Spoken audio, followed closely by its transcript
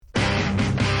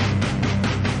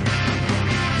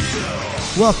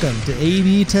Welcome to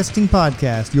A/B Testing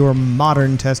Podcast, your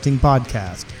modern testing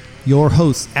podcast. Your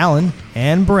hosts, Alan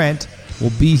and Brent,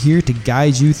 will be here to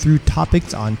guide you through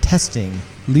topics on testing,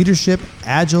 leadership,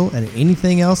 agile, and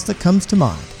anything else that comes to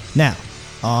mind. Now,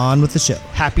 on with the show.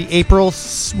 Happy April,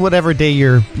 whatever day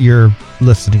you're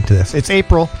listening to this. It's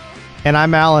April, and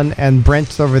I'm Alan, and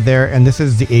Brent's over there, and this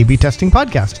is the A/B Testing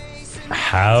Podcast.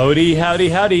 Howdy, howdy,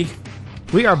 howdy.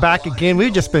 We are back again.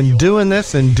 We've just been doing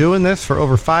this for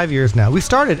over 5 years now. We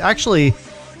started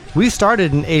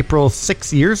in April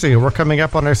 6 years ago. We're coming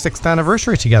up on our 6th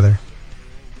anniversary together.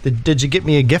 Did you get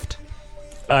me a gift?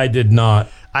 I did not.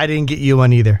 I didn't get you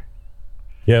one either.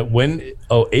 Yeah, when?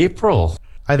 Oh, April.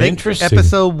 I think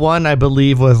episode 1, I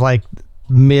believe, was like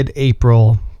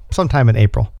mid-April, sometime in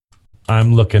April.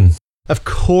 I'm looking. Of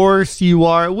course you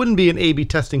are. It wouldn't be an A/B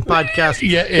testing podcast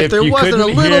if there you wasn't a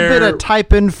little bit of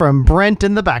typing from Brent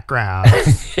in the background.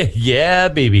 Yeah,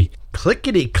 baby.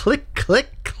 Clickety, click,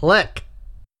 click, click.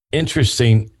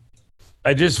 Interesting.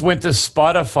 I just went to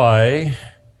Spotify.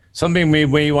 Something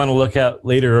maybe you want to look at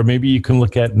later, or maybe you can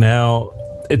look at now.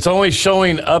 It's only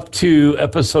showing up to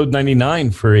episode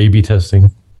 99 for A/B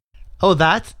testing. Oh,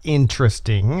 that's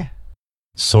interesting.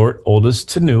 Sort oldest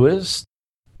to newest.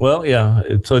 Well, yeah.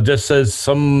 So it just says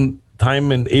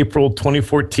sometime in April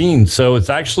 2014. So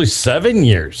it's actually 7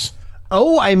 years.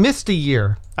 Oh, I missed a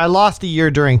year. I lost a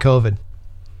year during COVID.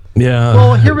 Yeah.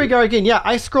 Well, here we go again. Yeah,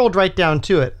 I scrolled right down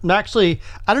to it. And actually,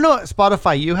 I don't know what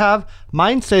Spotify you have.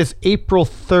 Mine says April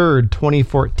 3rd,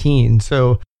 2014.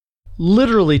 So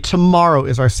literally tomorrow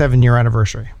is our 7-year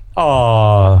anniversary.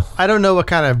 Aw. I don't know what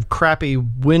kind of crappy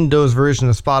Windows version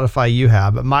of Spotify you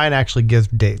have, but mine actually gives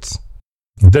dates.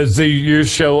 Does yours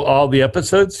show all the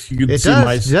episodes? You can It see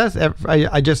does. Yes.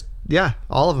 I just,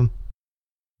 all of them.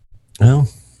 Oh,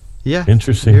 yeah.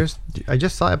 Interesting. I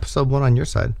just saw episode 1 on your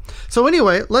side. So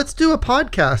anyway, let's do a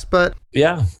podcast, but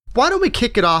yeah. Why don't we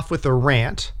kick it off with a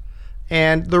rant?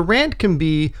 And the rant can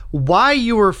be why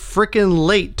you were freaking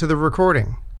late to the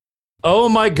recording. Oh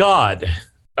my God.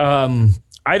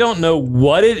 I don't know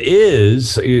what it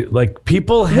is. Like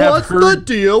people have What's the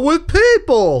deal with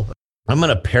people? I'm going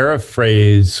to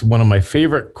paraphrase one of my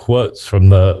favorite quotes from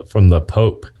the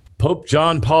Pope. Pope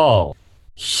John Paul.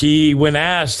 He, when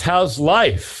asked, how's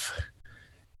life?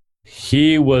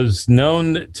 He was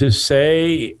known to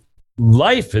say,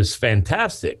 life is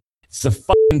fantastic. It's the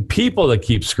fucking people that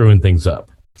keep screwing things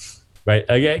up. Right?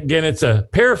 Again, it's a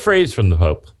paraphrase from the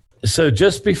Pope. So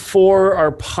just before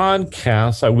our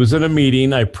podcast, I was in a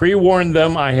meeting. I pre-warned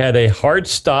them I had a hard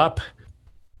stop.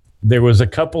 There was a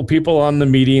couple people on the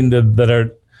meeting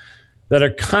that are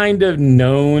kind of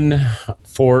known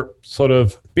for sort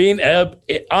of being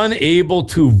unable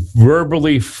to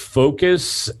verbally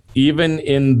focus even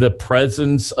in the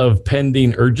presence of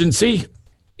pending urgency.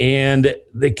 And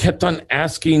they kept on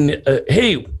asking,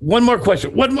 hey, one more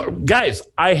question. One more. Guys,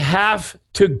 I have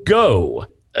to go.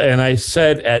 And I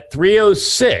said at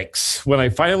 3:06, when I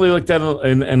finally looked at it,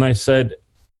 and I said,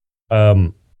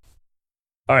 all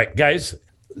right, guys,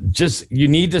 you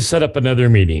need to set up another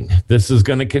meeting. This is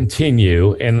going to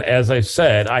continue. And as I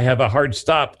said, I have a hard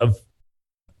stop of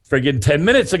friggin' 10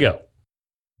 minutes ago.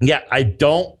 Yeah, I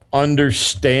don't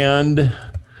understand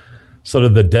sort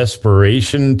of the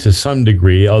desperation to some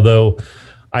degree, although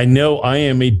I know I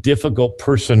am a difficult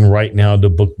person right now to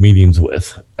book meetings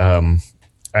with. I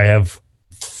have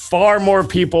far more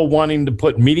people wanting to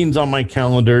put meetings on my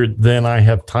calendar than I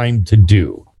have time to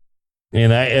do.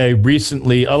 And I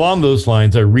recently, along those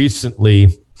lines, had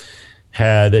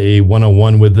a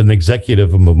one-on-one with an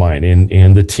executive of mine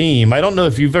and the team. I don't know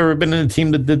if you've ever been in a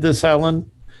team that did this, Alan.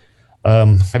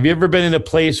 Have you ever been in a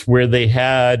place where they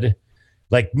had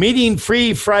like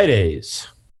meeting-free Fridays?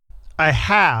 I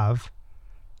have.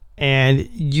 And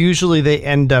usually they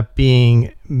end up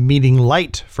being meeting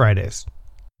light Fridays.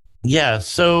 Yeah,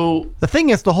 so the thing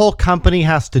is, the whole company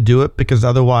has to do it because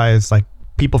otherwise, like,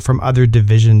 people from other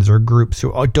divisions or groups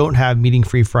who don't have meeting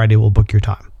free Friday will book your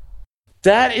time.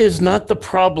 That is not the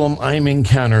problem I'm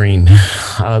encountering.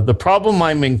 The problem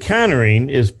I'm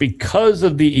encountering is because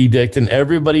of the edict and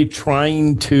everybody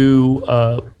trying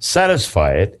to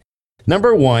satisfy it.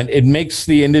 Number one, it makes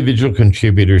the individual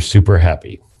contributors super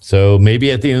happy. So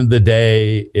maybe at the end of the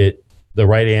day, the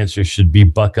right answer should be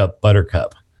buck up,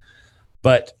 buttercup.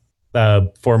 But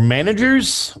for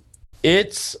managers,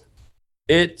 it's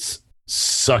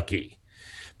sucky,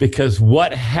 because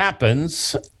what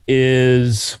happens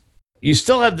is you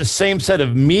still have the same set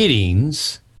of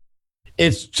meetings.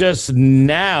 It's just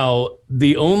now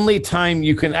the only time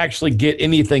you can actually get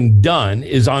anything done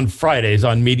is on Fridays,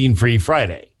 on meeting free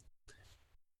Friday.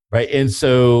 Right. And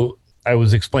so I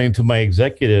was explaining to my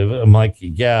executive, I'm like,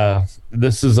 yeah,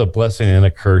 this is a blessing and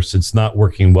a curse. It's not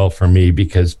working well for me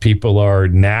because people are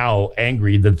now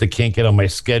angry that they can't get on my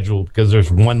schedule because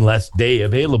there's one less day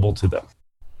available to them.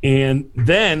 And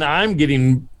then I'm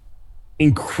getting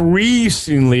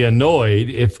increasingly annoyed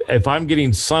if I'm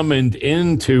getting summoned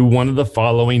into one of the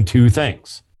following two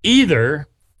things. Either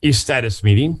a status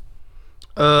meeting.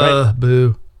 Right?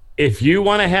 Boo. If you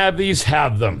want to have these,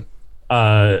 have them.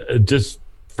 Just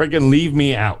friggin' leave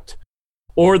me out.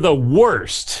 Or the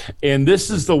worst, and this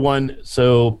is the one,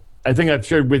 so I think I've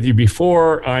shared with you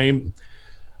before,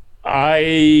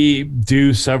 I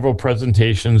do several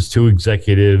presentations to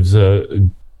executives,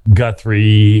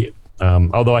 Guthrie,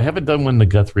 although I haven't done one to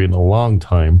Guthrie in a long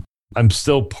time. I'm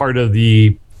still part of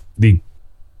the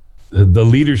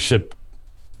leadership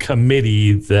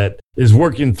committee that is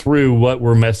working through what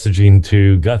we're messaging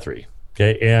to Guthrie.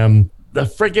 Okay, and the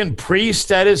friggin'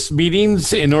 pre-status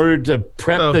meetings in order to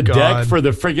prep deck for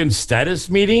the friggin' status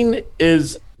meeting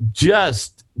is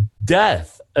just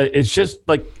death. It's just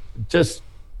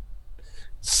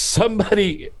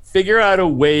somebody figure out a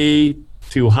way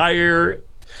to hire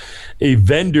a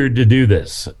vendor to do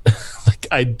this.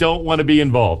 I don't want to be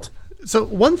involved. So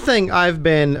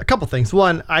a couple things.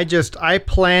 One, I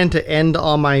plan to end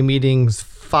all my meetings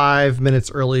 5 minutes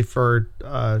early for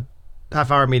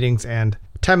half-hour meetings and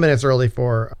 10 minutes early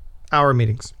for hour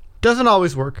meetings. Doesn't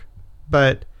always work,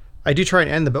 but I do try and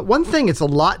end them. But one thing, it's a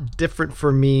lot different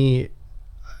for me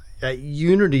at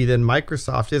Unity than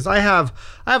Microsoft is I have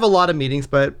a lot of meetings,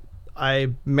 but I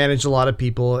manage a lot of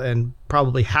people, and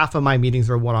probably half of my meetings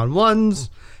are one-on-ones,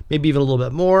 maybe even a little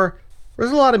bit more.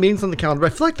 There's a lot of meetings on the calendar,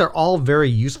 but I feel like they're all very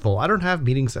useful. I don't have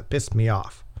meetings that piss me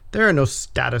off. There are no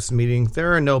status meetings.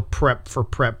 There are no prep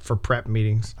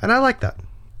meetings. And I like that.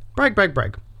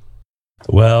 Brag.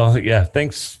 Well, yeah,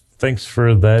 thanks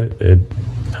for that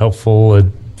helpful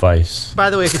advice.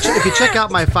 By the way, if you check out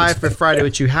my 5 for Friday,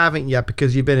 which you haven't yet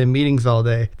because you've been in meetings all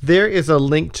day, there is a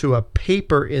link to a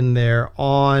paper in there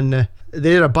they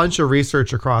did a bunch of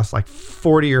research across like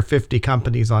 40 or 50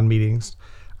 companies on meetings.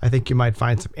 I think you might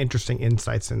find some interesting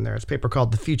insights in there. It's a paper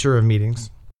called The Future of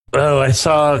Meetings. Oh, I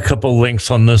saw a couple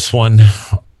links on this one.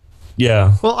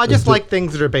 Yeah. Well, I just like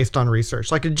things that are based on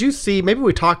research. Like, did you see, maybe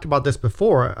we talked about this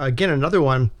before, again, another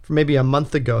one from maybe a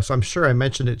month ago, so I'm sure I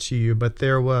mentioned it to you, but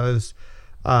there was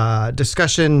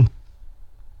discussion,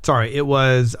 it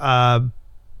was a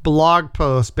blog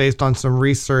post based on some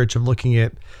research of looking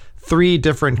at 3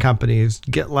 different companies,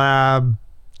 GitLab,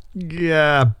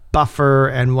 Buffer,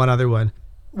 and one other one.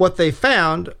 What they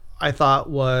found, I thought,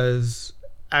 was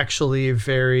actually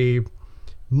very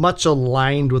much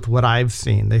aligned with what I've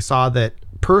seen. They saw that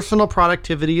personal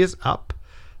productivity is up,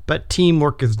 but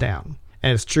teamwork is down.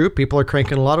 And it's true, people are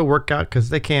cranking a lot of work out because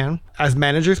they can. As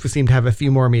managers, we seem to have a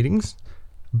few more meetings.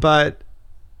 But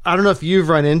I don't know if you've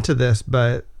run into this,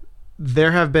 but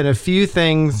there have been a few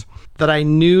things that I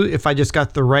knew if I just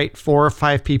got the right 4 or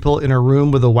 5 people in a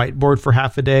room with a whiteboard for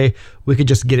half a day, we could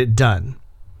just get it done.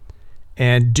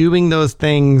 And doing those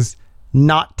things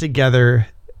not together,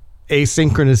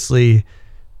 asynchronously,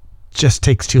 just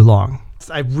takes too long.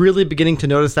 I'm really beginning to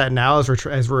notice that now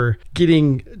as we're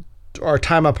getting our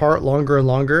time apart longer and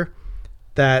longer,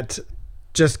 that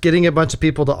just getting a bunch of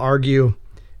people to argue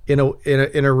in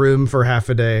a room for half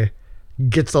a day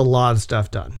gets a lot of stuff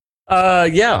done.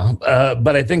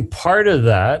 But I think part of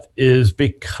that is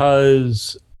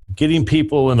because getting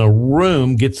people in a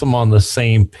room gets them on the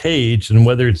same page, and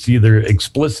whether it's either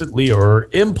explicitly or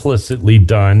implicitly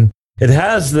done, it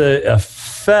has the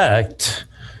effect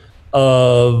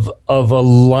of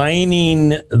aligning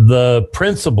the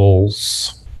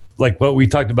principles, like what we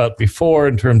talked about before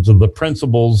in terms of the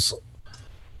principles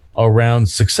around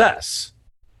success,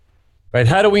 right?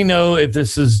 How do we know if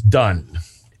this is done?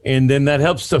 And then that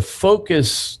helps to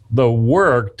focus the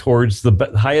work towards the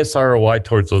highest ROI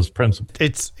towards those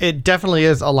principles. It definitely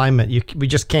is alignment. We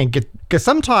just can't get, because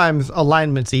sometimes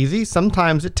alignment's easy.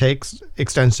 Sometimes it takes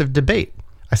extensive debate.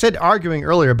 I said arguing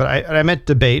earlier, but I meant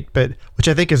debate, but which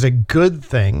I think is a good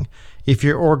thing. If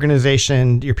your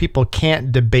organization, your people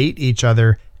can't debate each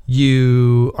other,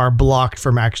 you are blocked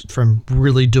from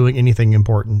really doing anything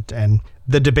important. And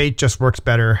the debate just works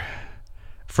better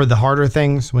for the harder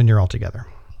things when you're all together.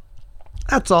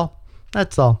 That's all.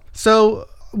 So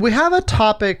we have a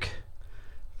topic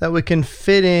that we can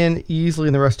fit in easily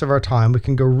in the rest of our time. We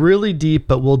can go really deep,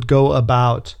 but we'll go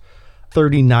about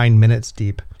 39 minutes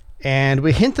deep. And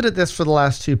we hinted at this for the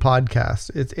last 2 podcasts.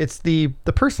 It's the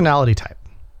personality type.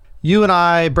 You and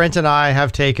I, Brent and I,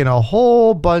 have taken a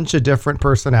whole bunch of different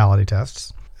personality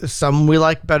tests. Some we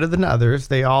like better than others.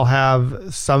 They all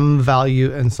have some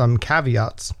value and some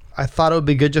caveats. I thought it would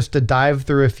be good just to dive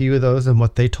through a few of those and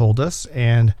what they told us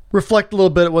and reflect a little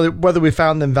bit whether we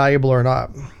found them valuable or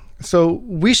not. So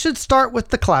we should start with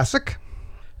the classic,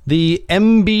 the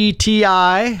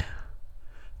MBTI,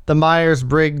 the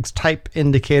Myers-Briggs Type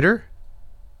Indicator.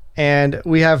 And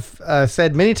we have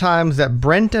said many times that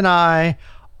Brent and I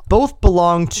both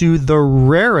belong to the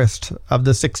rarest of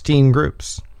the 16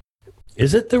 groups.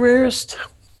 Is it the rarest?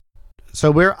 So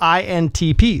we're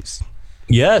INTPs.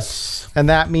 Yes. And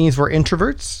that means we're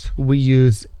introverts. We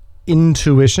use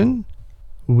intuition.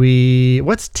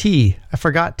 What's T? I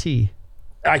forgot T.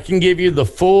 I can give you the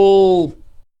full,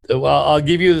 I'll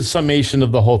give you the summation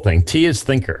of the whole thing. T is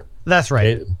thinker. That's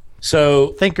right. Okay?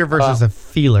 So Thinker versus a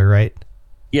feeler, right?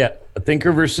 yeah, a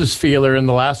thinker versus feeler. And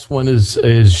the last one is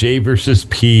J versus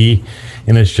P,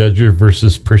 and it's judger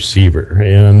versus perceiver.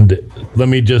 And let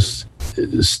me just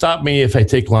stop me if I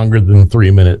take longer than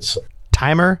 3 minutes.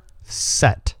 Timer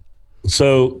set.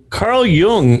 So Carl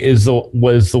Jung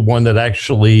was the one that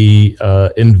actually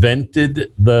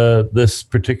invented this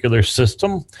particular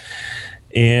system.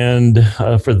 And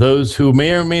for those who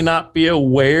may or may not be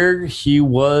aware, he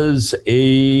was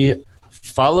a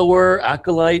follower,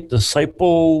 acolyte,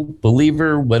 disciple,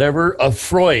 believer, whatever, of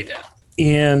Freud.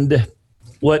 And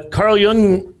what Carl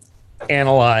Jung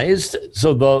analyzed,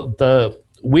 so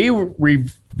we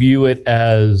review it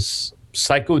as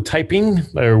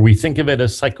psychotyping, or we think of it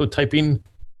as psychotyping.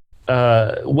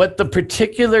 What the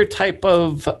particular type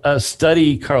of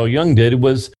study Carl Jung did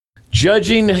was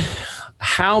judging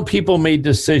how people made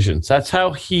decisions. That's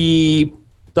how the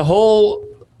whole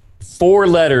 4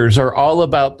 letters are all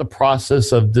about the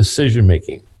process of decision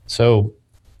making. So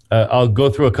I'll go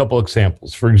through a couple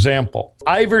examples. For example,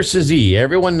 I versus E.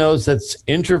 Everyone knows that's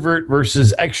introvert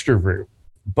versus extrovert.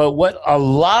 But what a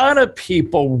lot of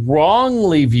people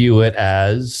wrongly view it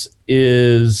as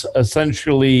is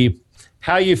essentially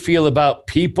how you feel about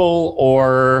people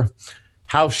or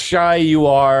how shy you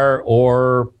are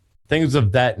or things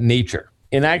of that nature.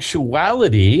 In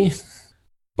actuality,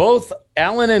 both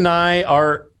Alan and I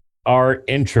are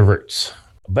introverts,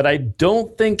 but I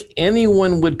don't think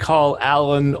anyone would call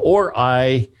Alan or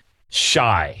I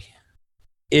shy.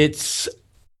 It's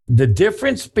the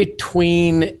difference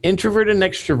between introvert and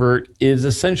extrovert is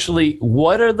essentially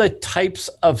what are the types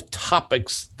of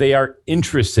topics they are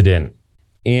interested in.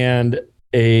 And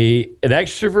an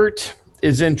extrovert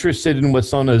is interested in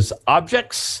what's known as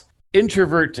objects.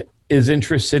 Introvert is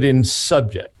interested in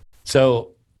subject.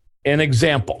 So an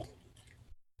example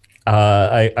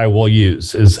I will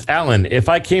use is, Alan, if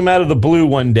I came out of the blue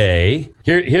one day,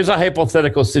 here's a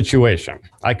hypothetical situation.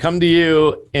 I come to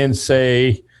you and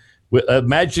say,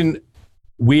 imagine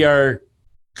we are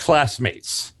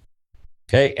classmates,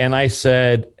 okay? And I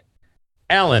said,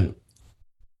 Alan,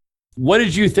 what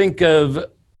did you think of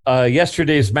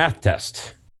yesterday's math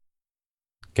test?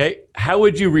 Okay, how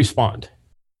would you respond?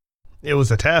 It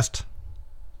was a test.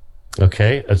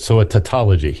 Okay, so a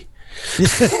tautology.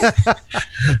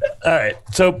 All right,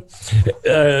 so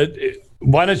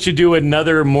why don't you do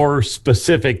another more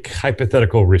specific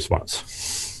hypothetical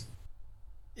response?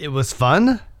 It was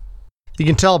fun. You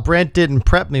can tell Brent didn't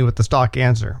prep me with the stock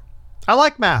answer. I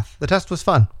like math. The test was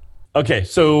fun. Okay,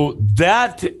 so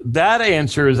that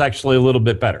answer is actually a little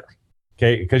bit better.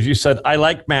 Okay, because you said, I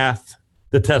like math.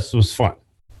 The test was fun.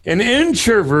 An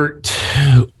introvert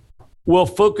will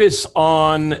focus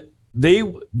on,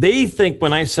 they think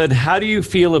when I said, how do you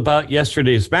feel about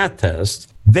yesterday's math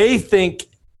test? They think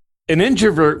an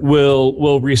introvert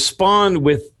will respond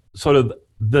with sort of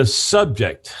the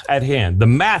subject at hand. The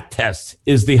math test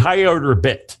is the high order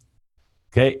bit.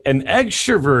 Okay. An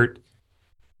extrovert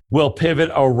will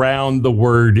pivot around the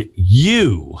word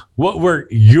you. What were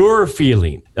your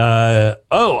feeling?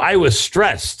 I was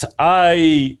stressed.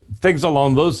 Things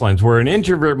along those lines, where an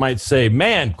introvert might say,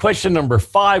 man, question number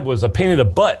 5 was a pain in the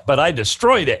butt, but I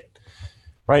destroyed it.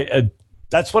 Right.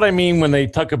 That's what I mean when they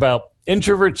talk about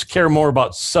introverts care more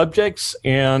about subjects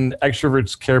and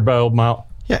extroverts care about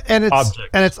objects.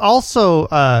 And it's also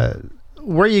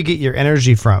where you get your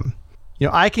energy from. You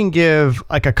know, I can give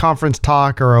like a conference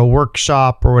talk or a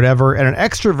workshop or whatever, and an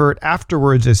extrovert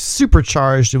afterwards is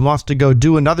supercharged and wants to go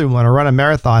do another one or run a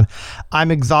marathon.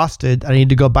 I'm exhausted. I need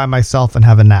to go by myself and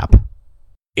have a nap.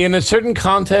 In a certain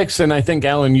context, and I think,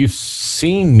 Alan, you've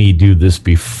seen me do this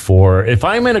before. If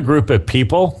I'm in a group of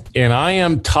people and I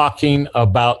am talking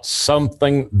about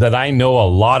something that I know a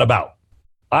lot about,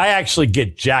 I actually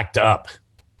get jacked up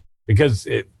because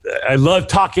I love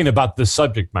talking about this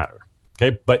subject matter.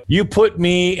 Okay, but you put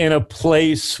me in a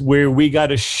place where we got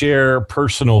to share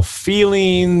personal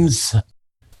feelings,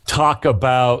 talk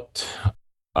about,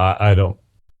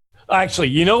 Actually,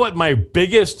 you know what my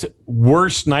biggest,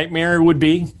 worst nightmare would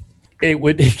be? It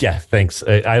would, yeah, thanks.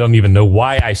 I don't even know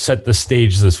why I set the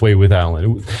stage this way with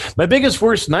Alan. My biggest,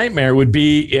 worst nightmare would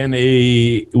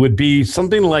be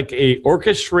something like a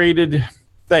orchestrated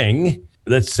thing.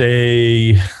 Let's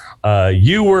say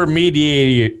you were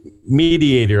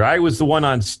mediator. I was the one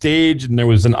on stage, and there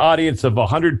was an audience of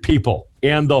 100 people,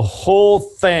 and the whole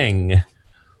thing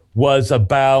was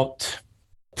about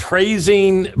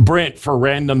praising Brent for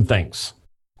random things.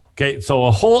 Okay, so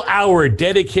a whole hour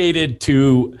dedicated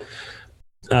to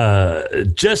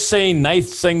just saying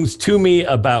nice things to me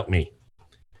about me.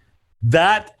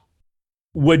 That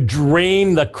would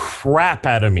drain the crap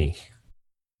out of me.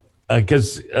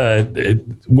 Because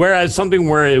whereas something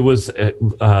where it was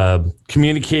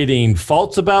communicating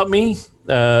faults about me,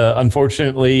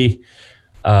 unfortunately,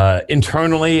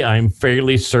 internally, I'm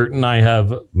fairly certain I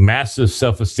have massive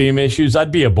self-esteem issues.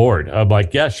 I'd be aboard. I'm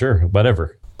like, yeah, sure,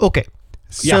 whatever. Okay.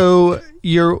 So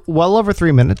you're well over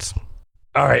 3 minutes.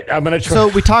 All right, I'm going to try. So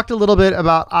we talked a little bit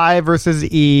about I versus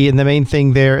E, and the main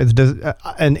thing there is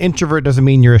an introvert doesn't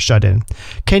mean you're a shut-in.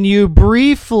 Can you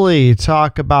briefly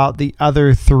talk about the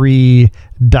other three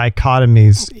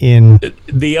dichotomies in...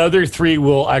 The other three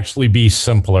will actually be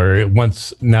simpler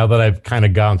now that I've kind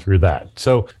of gone through that.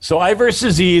 So I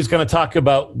versus E is going to talk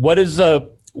about what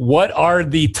are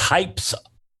the types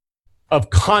of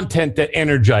content that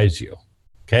energize you.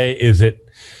 Okay, is it...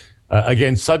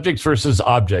 again, subjects versus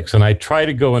objects. And I try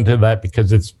to go into that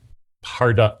because it's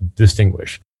hard to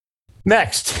distinguish.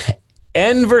 Next,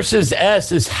 N versus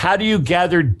S is how do you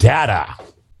gather data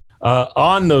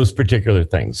on those particular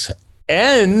things.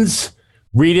 N's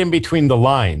read in between the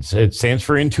lines. It stands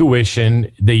for intuition.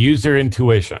 They use their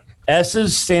intuition.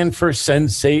 S's stand for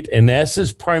sensate, and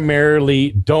S's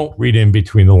primarily don't read in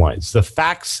between the lines. The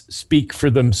facts speak for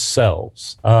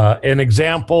themselves. An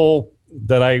example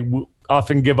that I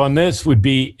often give on this would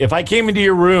be if I came into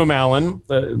your room, Alan,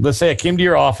 let's say I came to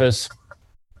your office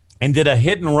and did a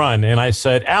hit and run, and I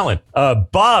said, Alan,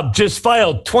 Bob just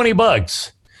filed 20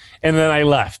 bucks, and then I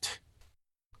left.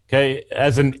 Okay,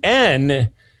 as an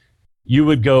N, you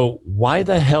would go, why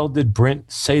the hell did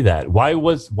Brent say that? Why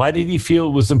did he feel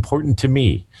it was important to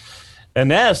me?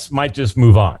 An S might just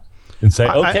move on and say,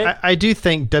 okay. I do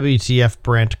think WTF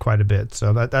Brent quite a bit,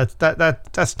 so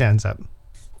that stands up.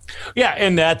 Yeah,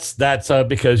 and that's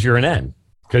because you're an N.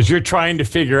 Because you're trying to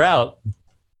figure out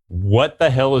what the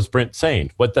hell is Brent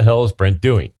saying? What the hell is Brent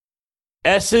doing?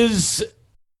 S's,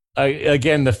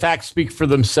 again, the facts speak for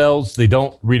themselves. They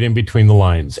don't read in between the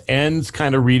lines. N's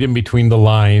kind of read in between the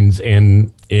lines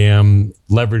and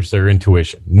leverage their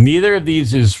intuition. Neither of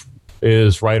these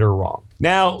is right or wrong.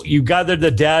 Now, you gather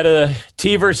the data.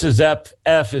 T versus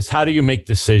F is how do you make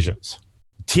decisions?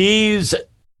 T's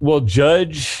will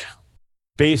judge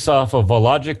based off of a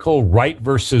logical right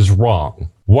versus wrong.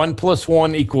 1 +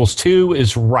 1 = 2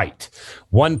 is right.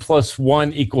 1 +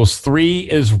 1 = 3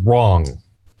 is wrong.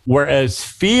 Whereas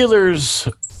feelers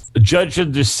judge the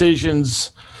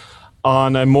decisions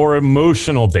on a more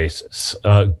emotional basis.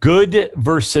 Good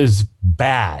versus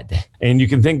bad. And you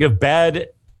can think of bad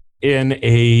in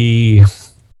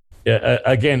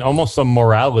again, almost a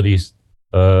morality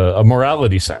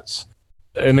sense.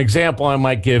 An example I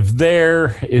might give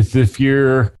there is if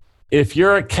you're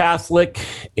a Catholic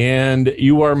and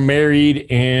you are married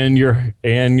and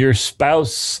your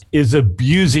spouse is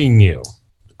abusing you.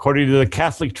 According to the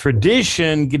Catholic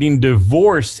tradition, getting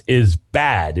divorced is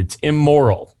bad. It's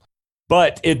immoral,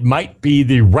 but it might be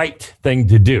the right thing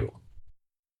to do.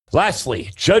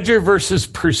 Lastly, judger versus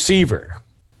perceiver.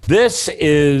 This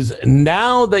is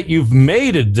now that you've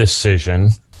made a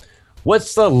decision,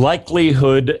 what's the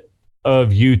likelihood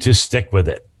of you to stick with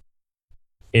it?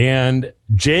 And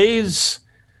J's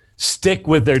stick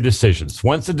with their decisions.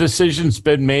 Once a decision's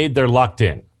been made, they're locked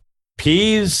in.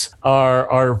 P's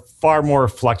are far more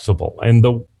flexible. And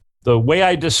the way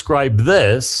I describe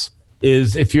this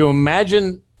is if you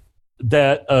imagine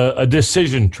that a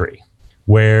decision tree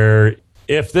where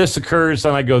if this occurs,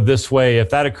 then I go this way. If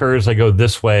that occurs, I go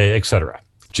this way, etc.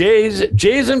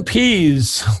 J's and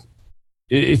P's,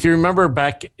 if you remember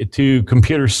back to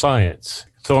computer science,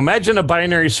 so imagine a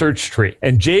binary search tree,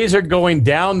 and J's are going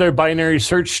down their binary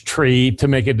search tree to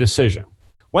make a decision.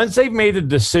 Once they've made a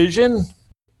decision,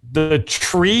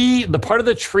 the part of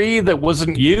the tree that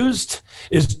wasn't used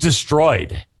is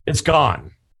destroyed. It's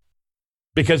gone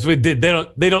because they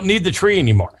don't need the tree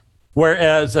anymore.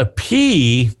 Whereas a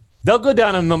P, they'll go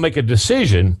down and they'll make a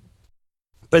decision,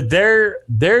 but their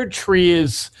tree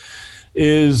is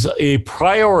a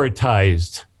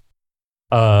prioritized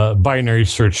binary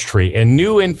search tree, and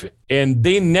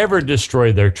they never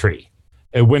destroy their tree.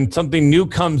 And when something new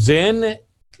comes in,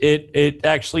 it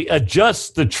actually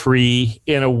adjusts the tree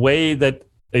in a way that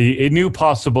a new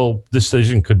possible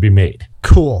decision could be made.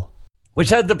 Cool. Which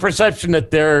had the perception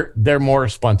that they're more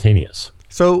spontaneous.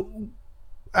 So,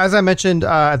 as I mentioned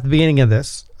at the beginning of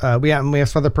this, we have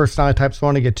some other personality types we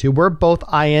want to get to. We're both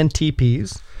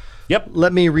INTPs. Yep.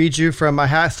 Let me read you from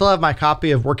I still have my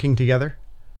copy of Working Together.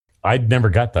 I'd never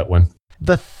got that one.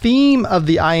 The theme of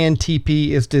the INTP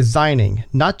is designing,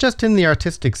 not just in the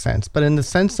artistic sense, but in the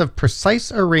sense of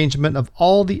precise arrangement of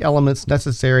all the elements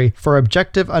necessary for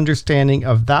objective understanding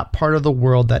of that part of the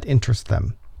world that interests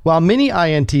them. While many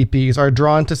INTPs are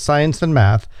drawn to science and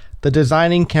math, the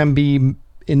designing can be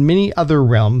in many other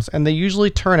realms, and they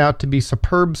usually turn out to be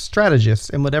superb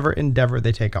strategists in whatever endeavor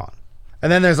they take on.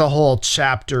 And then there's a whole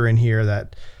chapter in here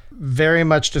that very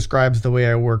much describes the way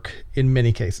I work in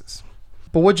many cases.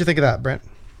 But what'd you think of that, Brent?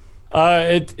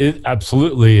 It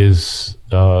absolutely is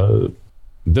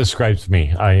describes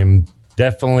me. I am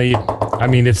definitely,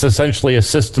 it's essentially a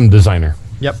system designer.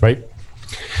 Yep. Right?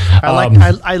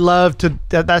 I love to,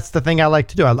 that's the thing I like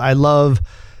to do. I love,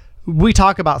 we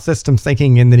talk about systems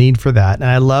thinking and the need for that. And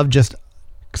I love just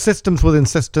systems within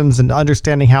systems and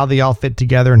understanding how they all fit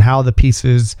together and how the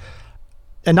pieces,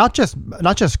 and not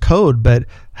just code, but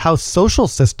how social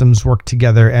systems work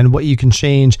together and what you can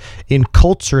change in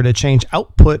culture to change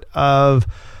output of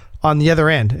on the other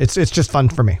end. It's just fun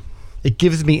for me. It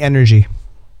gives me energy.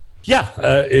 Yeah,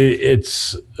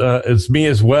 it's me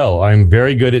as well. I'm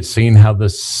very good at seeing how the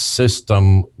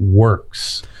system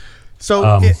works.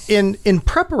 So in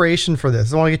preparation for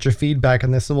this, I want to get your feedback on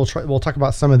this, and we'll talk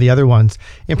about some of the other ones.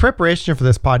 In preparation for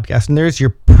this podcast, and there's your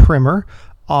primer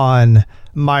on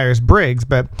Myers-Briggs,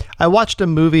 but I watched a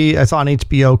movie that's on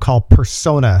HBO called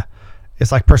Persona.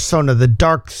 It's like Persona, the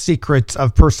dark secrets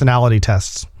of personality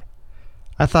tests.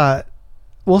 I thought,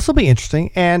 well, this will be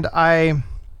interesting. And a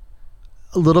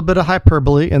little bit of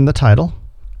hyperbole in the title.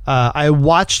 I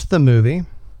watched the movie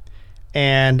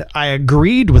and I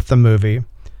agreed with the movie,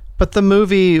 but the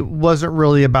movie wasn't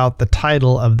really about the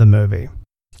title of the movie.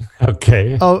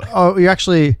 Okay. Oh,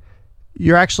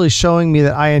 you're actually showing me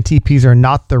that INTPs are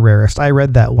not the rarest. I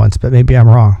read that once, but maybe I'm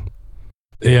wrong.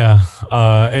 Yeah.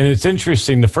 And it's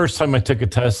interesting. The first time I took a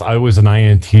test, I was an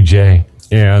INTJ,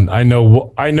 and I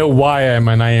know why I'm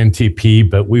an INTP,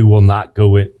 but we will not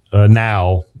go it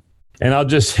now. And I'll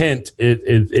just hint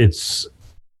it's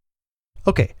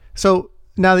okay. So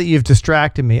now that you've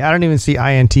distracted me, I don't even see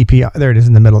INTP. There it is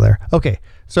in the middle there. Okay.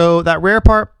 So that rare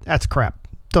part, that's crap.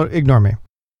 Don't ignore me.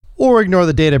 Or ignore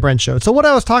the data Brent showed. So what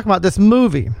I was talking about, this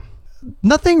movie,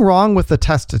 nothing wrong with the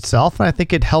test itself. And I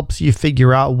think it helps you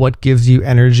figure out what gives you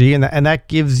energy. And that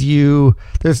gives you,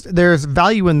 there's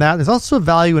value in that. There's also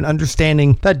value in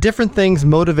understanding that different things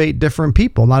motivate different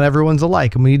people. Not everyone's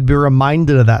alike. And we need to be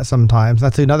reminded of that sometimes.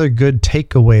 That's another good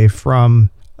takeaway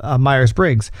from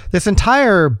Myers-Briggs. This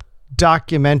entire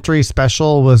documentary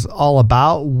special was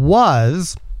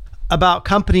about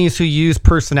companies who use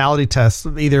personality tests,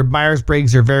 either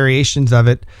Myers-Briggs or variations of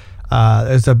it.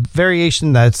 There's a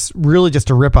variation that's really just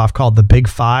a ripoff called the Big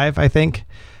Five, I think.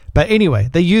 But anyway,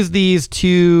 they use these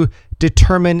to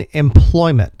determine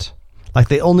employment. Like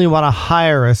they only want to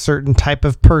hire a certain type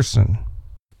of person.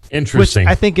 Interesting.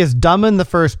 Which I think is dumb in the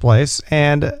first place.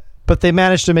 But they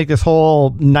managed to make this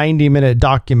whole 90-minute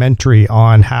documentary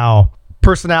on how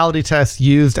personality tests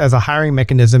used as a hiring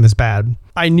mechanism is bad.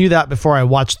 I knew that before I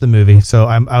watched the movie, so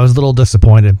I was a little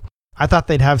disappointed. I thought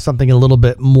they'd have something a little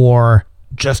bit more,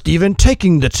 just even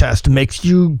taking the test makes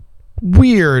you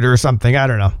weird or something. I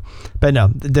don't know. But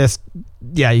no,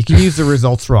 you can use the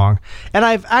results wrong. And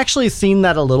I've actually seen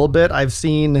that a little bit. I've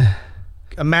seen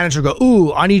a manager go,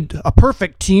 ooh, I need a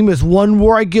perfect team is one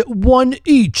where I get one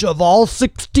each of all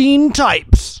 16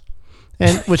 types.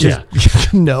 And which is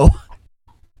no.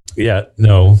 Yeah,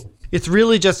 no. It's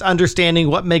really just understanding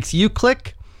what makes you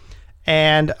click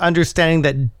and understanding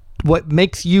that what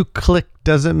makes you click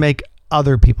doesn't make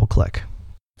other people click.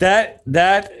 That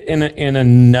in a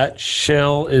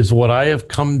nutshell is what I have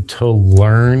come to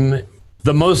learn.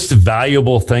 The most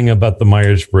valuable thing about the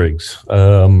Myers-Briggs,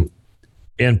 and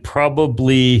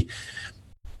probably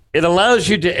it allows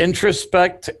you to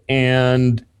introspect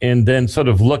and then sort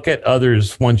of look at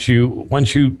others once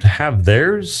you have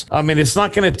theirs. I mean, it's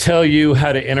not going to tell you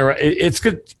how to interact. It's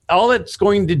good. All it's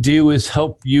going to do is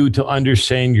help you to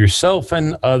understand yourself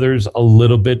and others a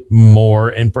little bit more,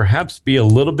 and perhaps be a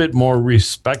little bit more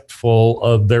respectful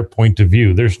of their point of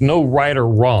view. There's no right or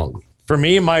wrong. For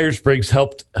me, Myers-Briggs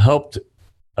helped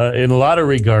in a lot of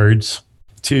regards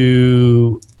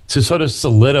to sort of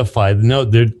solidify. No,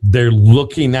 they're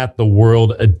looking at the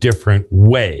world a different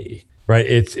way. right?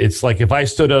 It's like if I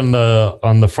stood on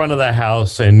the front of the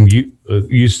house and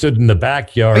you stood in the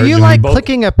backyard. Are you like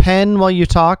clicking a pen while you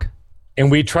talk? And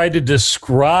we tried to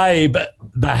describe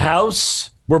the house.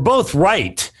 We're both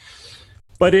right,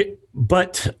 but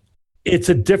it's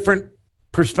a different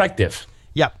perspective.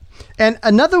 Yep. And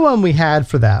another one we had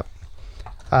for that,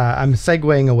 I'm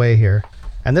segueing away here,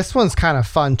 and this one's kind of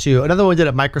fun too. Another one we did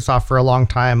at Microsoft for a long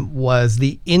time was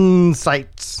the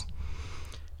Insights.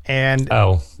 And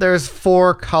there's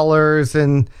 4 colors,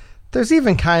 and there's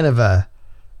even kind of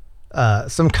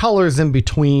some colors in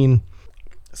between.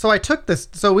 So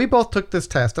we both took this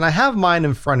test, and I have mine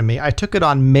in front of me. I took it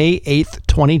on May 8th,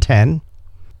 2010.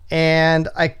 And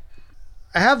I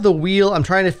have the wheel. I'm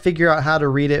trying to figure out how to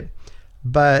read it,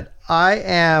 but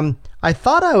I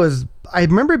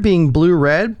remember being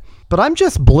blue-red, but I'm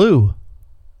just blue.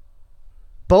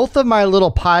 Both of my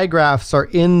little pie graphs are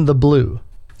in the blue.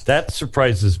 That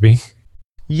surprises me.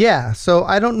 Yeah, so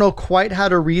I don't know quite how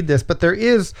to read this, but there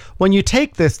is, when you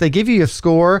take this, they give you a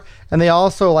score, and they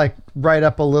also like write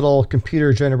up a little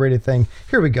computer-generated thing.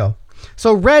 Here we go.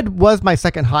 So red was my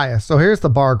second highest. So here's the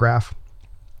bar graph.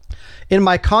 In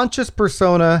my conscious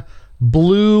persona,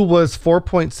 blue was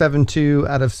 4.72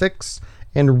 out of 6,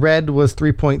 and red was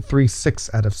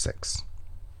 3.36 out of 6.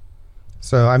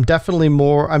 So I'm definitely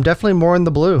more in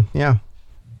the blue. Yeah.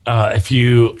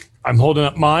 I'm holding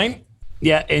up mine.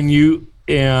 Yeah,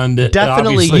 and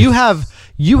definitely you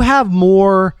have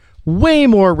way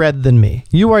more red than me.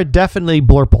 You are definitely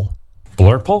blurple.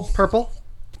 Blurple? Purple?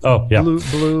 Oh, yeah. Blue,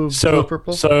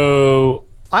 purple. So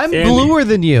I'm bluer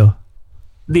than you.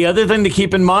 The other thing to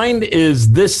keep in mind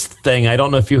is this thing. I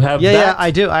don't know if you have that. Yeah,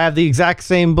 I do. I have the exact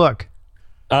same book.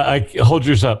 I hold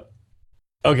yours up.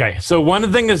 Okay, so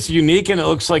one thing that's unique, and it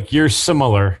looks like you're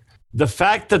similar. The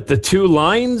fact that the 2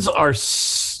 lines are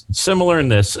similar in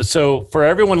this. So for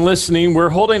everyone listening, we're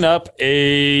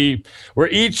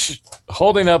each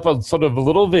holding up a sort of a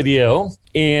little video,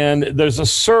 and there's a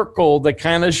circle that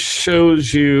kind of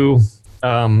shows you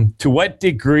to what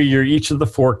degree you're each of the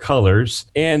 4 colors.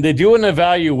 And they do an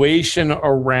evaluation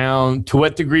around to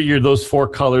what degree you're those 4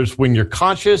 colors when you're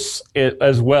conscious,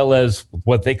 as well as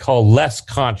what they call less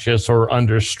conscious or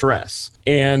under stress.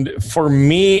 And for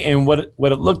me, and what it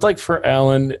looked like for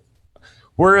Alan,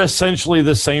 we're essentially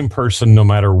the same person no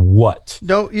matter what.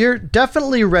 No, you're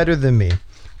definitely redder than me.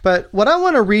 But what I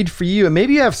want to read for you, and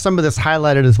maybe you have some of this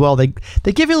highlighted as well, they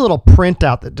give you a little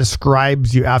printout that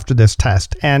describes you after this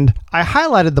test. And I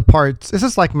highlighted the parts. This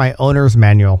is like my owner's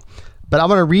manual. But I'm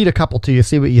going to read a couple to you,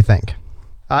 see what you think.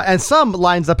 And some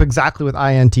lines up exactly with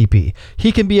INTP.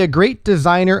 He can be a great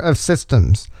designer of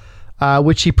systems,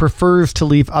 which he prefers to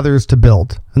leave others to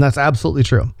build. And that's absolutely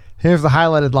true. Here's the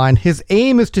highlighted line. His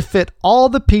aim is to fit all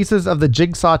the pieces of the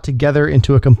jigsaw together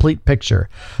into a complete picture.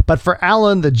 But for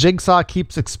Alan, the jigsaw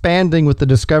keeps expanding with the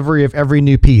discovery of every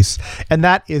new piece. And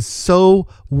that is so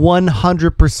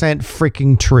 100%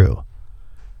 freaking true.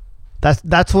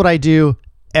 That's what I do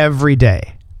every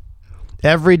day.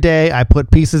 Every day I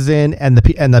put pieces in and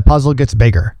the puzzle gets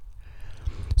bigger.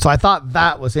 So I thought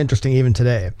that was interesting even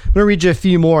today. I'm going to read you a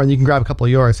few more and you can grab a couple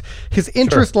of yours. His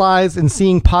interest lies in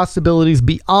seeing possibilities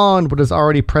beyond what is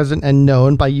already present and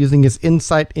known by using his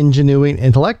insight, ingenuity, and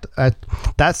intellect.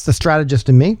 That's the strategist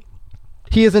in me.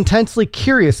 He is intensely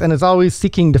curious and is always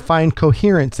seeking to find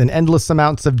coherence in endless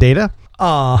amounts of data.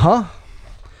 On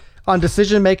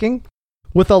decision making,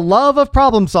 with a love of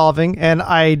problem solving, and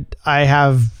I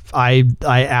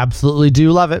absolutely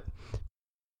do love it.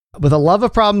 With a love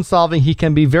of problem solving, he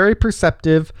can be very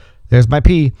perceptive, there's my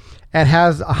P, and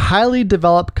has a highly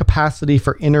developed capacity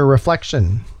for inner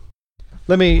reflection.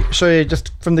 Let me show you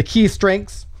just from the key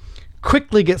strengths.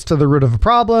 Quickly gets to the root of a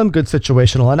problem, good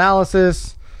situational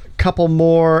analysis, couple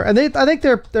more, and I think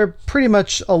they're pretty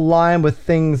much aligned with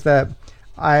things that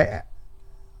I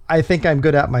think I'm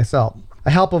good at myself. I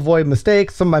help avoid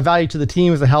mistakes. Some of my value to the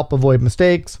team is I help avoid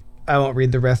mistakes. I won't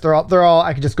read the rest. They're all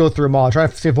I could just go through them all. I'm trying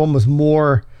to see if one was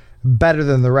better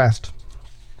than the rest.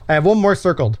 I have one more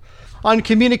circled. On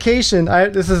communication,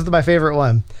 this is my favorite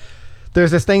one. There's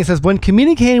this thing that says, when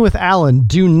communicating with Alan,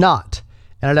 do not.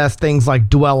 And it has things like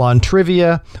dwell on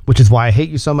trivia, which is why I hate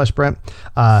you so much, Brent.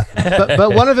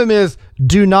 But one of them is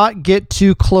do not get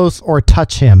too close or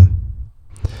touch him,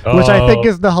 which I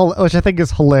think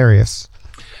is hilarious.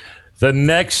 The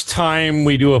next time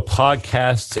we do a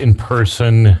podcast in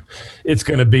person, it's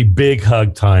going to be big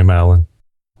hug time, Alan.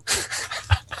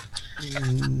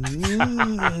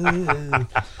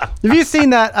 Have you seen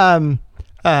that?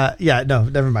 No,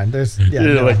 never mind. Not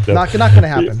going to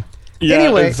happen. Yeah,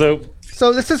 anyway, so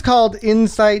So this is called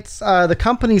Insights. The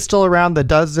company's still around that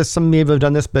does this. Some may have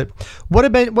done this, but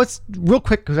what's real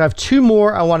quick, because I have two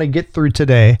more I want to get through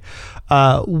today.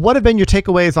 What have been your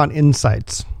takeaways on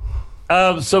Insights?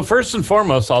 So first and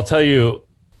foremost, I'll tell you,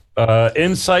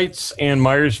 Insights and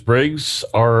Myers-Briggs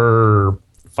are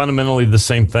fundamentally the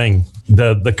same thing.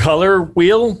 The color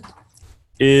wheel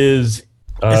is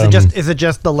is it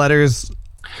just the letters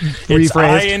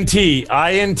rephrased? It's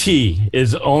INT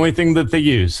is the only thing that they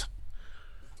use.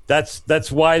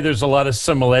 That's why there's a lot of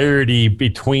similarity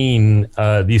between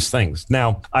these things.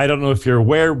 Now, I don't know if you're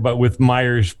aware, but with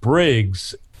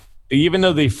Myers-Briggs, even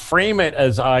though they frame it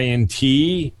as INT,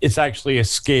 it's actually a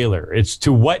scalar. It's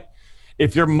to what,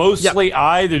 if you're mostly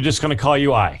I, they're just going to call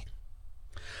you I.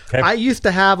 Okay. I used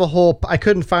to have I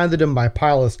couldn't find it in my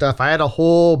pile of stuff. I had a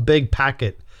whole big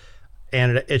packet,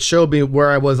 and it showed me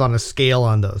where I was on a scale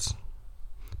on those.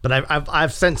 But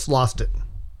I've since lost it.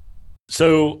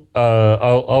 So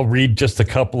I'll read just a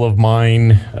couple of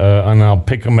mine, and I'll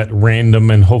pick them at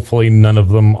random, and hopefully none of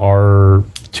them are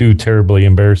too terribly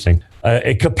embarrassing.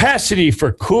 A capacity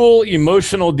for cool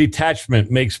emotional detachment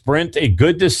makes Brent a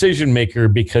good decision maker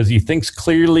because he thinks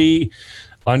clearly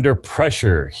under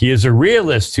pressure. He is a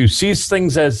realist who sees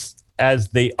things as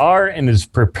they are and is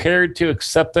prepared to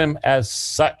accept them as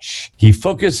such. He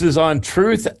focuses on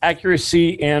truth,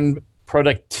 accuracy, and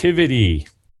productivity.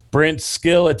 Brent's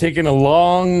skill at taking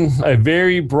a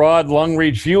very broad,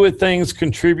 long-range view of things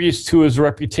contributes to his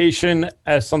reputation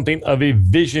as something of a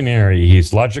visionary.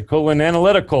 He's logical and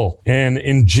analytical, an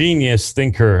ingenious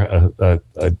thinker. I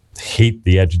hate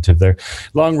the adjective there.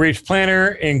 Long-range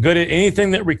planner and good at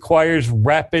anything that requires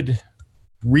rapid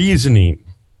reasoning.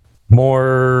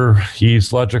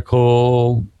 He's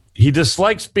logical. He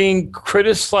dislikes being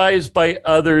criticized by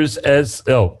others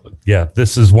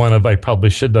this is one of, I probably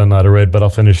should have not read, but I'll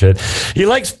finish it.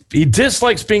 He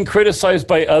dislikes being criticized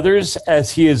by others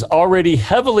as he is already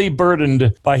heavily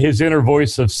burdened by his inner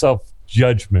voice of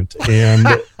self-judgment. And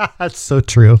that's so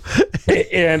true.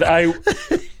 And I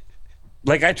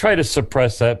try to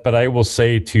suppress that, but I will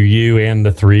say to you and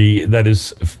the three, that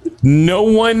is, no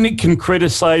one can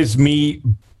criticize me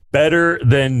better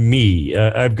than me.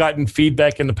 I've gotten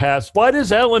feedback in the past. Why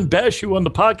does Alan bash you on the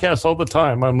podcast all the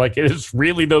time? I'm like, it is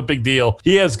really no big deal.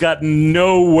 He has gotten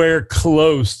nowhere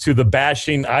close to the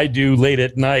bashing I do late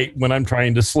at night when I'm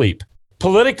trying to sleep.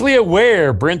 Politically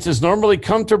aware, Brent is normally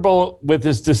comfortable with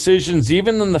his decisions,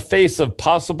 even in the face of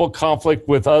possible conflict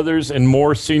with others in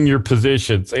more senior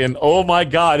positions. And oh my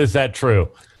God, is that true?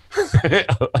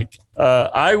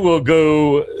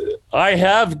 I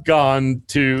have gone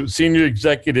to senior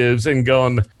executives and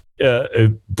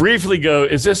briefly go,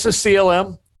 is this a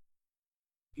CLM?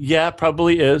 Yeah,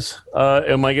 probably is.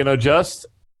 Am I going to adjust?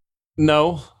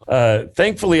 No.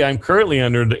 Thankfully, I'm currently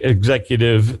under an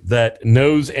executive that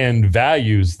knows and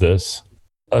values this.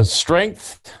 A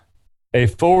strength, a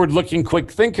forward-looking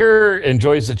quick thinker,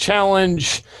 enjoys a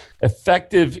challenge.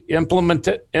 Effective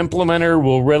implementer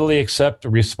will readily accept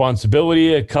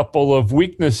responsibility. A couple of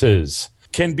weaknesses.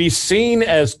 Can be seen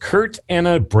as curt and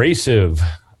abrasive.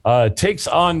 Takes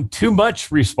on too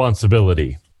much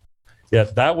responsibility. Yeah,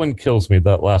 that one kills me,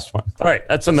 that last one. All right,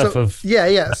 that's enough of...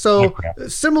 Yeah. So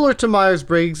similar to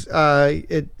Myers-Briggs,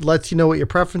 it lets you know what your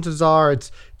preferences are.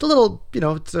 It's a little,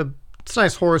 it's a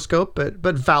nice horoscope,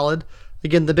 but valid.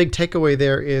 Again, the big takeaway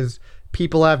there is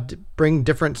people bring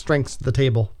different strengths to the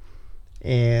table.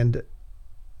 And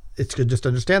it's good just to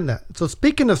understand that. So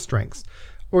speaking of strengths,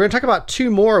 we're going to talk about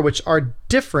two more, which are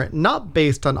different, not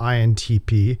based on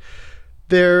INTP.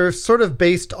 They're sort of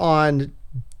based on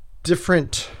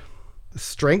different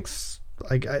strengths.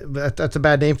 That's a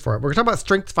bad name for it. We're going to talk about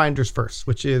Strength Finders first,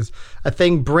 which is a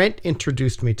thing Brent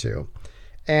introduced me to.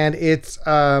 And it's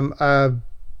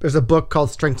there's a book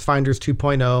called Strength Finders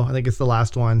 2.0. I think it's the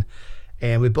last one.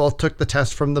 And we both took the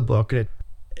test from the book. And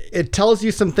it tells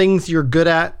you some things you're good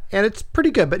at, and it's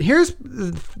pretty good. But here's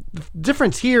the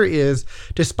difference here is,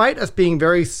 despite us being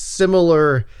very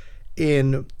similar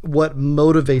in what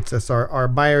motivates us, our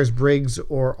Myers-Briggs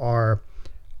or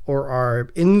our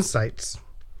insights,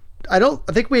 I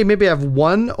think we maybe have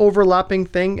one overlapping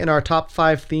thing in our top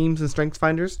 5 themes in Strengths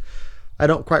Finders. I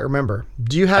don't quite remember.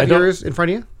 Do you have yours in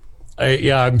front of you?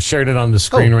 I'm sharing it on the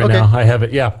screen right now. I have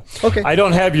it. Yeah. Okay. I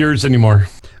don't have yours anymore.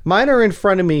 Mine are in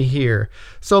front of me here.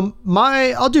 So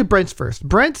I'll do Brent's first.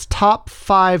 Brent's top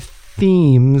 5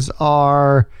 themes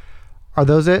are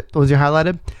those it? Those you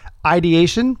highlighted?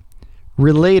 Ideation,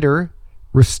 relator,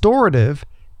 restorative,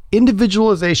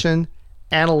 individualization,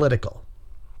 analytical.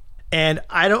 And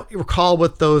I don't recall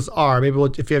what those are. Maybe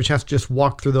if you have a chance to just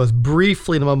walk through those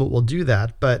briefly in a moment, we'll do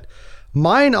that. But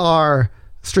mine are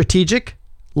strategic,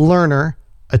 learner,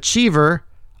 achiever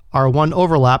are one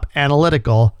overlap,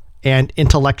 analytical, and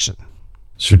intellection.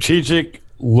 Strategic,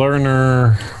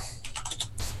 learner,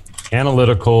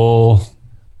 analytical.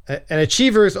 And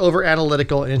achiever is over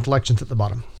analytical, and intellection's at the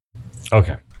bottom.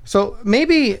 Okay. So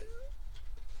maybe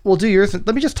we'll do yours.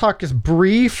 Let me just talk just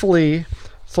briefly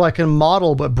so I can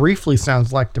model what briefly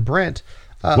sounds like to Brent.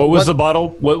 What was the bottle?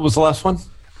 What was the last one?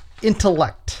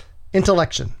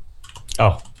 Intellection.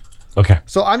 Oh, okay.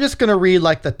 So I'm just going to read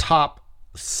like the top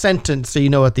sentence so you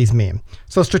know what these mean.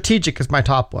 So strategic is my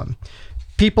top one.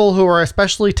 People who are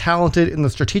especially talented in the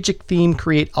strategic theme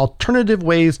create alternative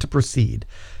ways to proceed.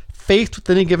 Faced with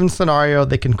any given scenario,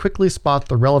 they can quickly spot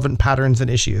the relevant patterns and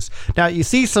issues. Now, you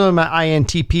see some of my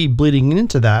INTP bleeding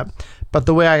into that, but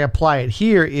the way I apply it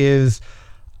here is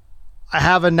I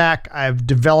have a knack, I'm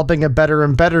developing a better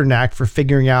and better knack for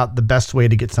figuring out the best way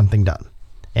to get something done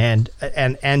and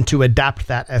to adapt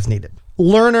that as needed.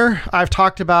 Learner, I've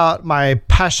talked about my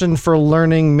passion for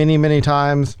learning many, many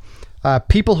times.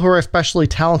 People who are especially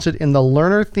talented in the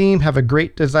learner theme have a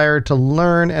great desire to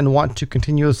learn and want to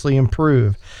continuously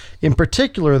improve. In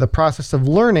particular, the process of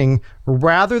learning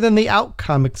rather than the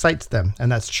outcome excites them,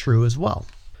 and that's true as well.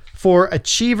 For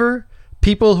achiever,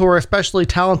 people who are especially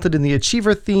talented in the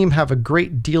achiever theme have a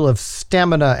great deal of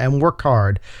stamina and work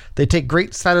hard. They take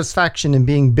great satisfaction in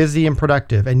being busy and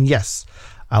productive. And yes,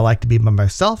 I like to be by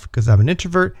myself because I'm an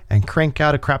introvert and crank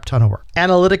out a crap ton of work.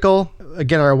 Analytical,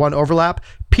 again, our one overlap.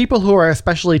 People who are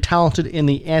especially talented in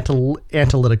the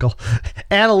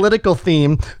analytical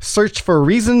theme search for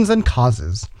reasons and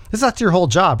causes. That's your whole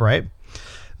job, right?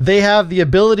 They have the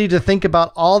ability to think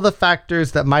about all the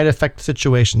factors that might affect the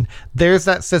situation. There's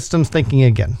that systems thinking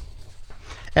again.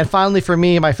 And finally, for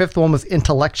me, my fifth one was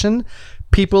intellection.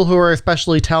 People who are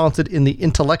especially talented in the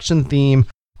intellection theme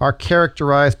are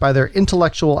characterized by their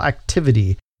intellectual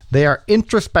activity. They are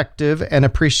introspective and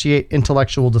appreciate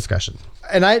intellectual discussion.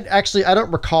 And I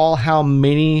don't recall how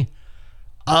many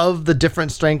of the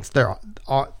different strengths there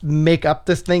are, make up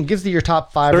this thing. Gives you your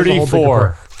top 5.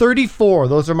 34. 34.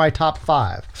 Those are my top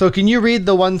 5. So can you read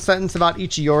the one sentence about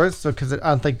each of yours? So because I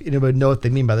don't think anybody would know what they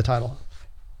mean by the title.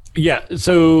 Yeah.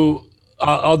 So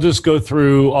I'll just go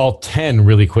through all 10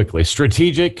 really quickly.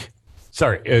 Strategic.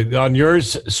 Sorry, on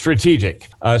yours, strategic.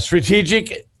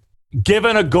 Strategic,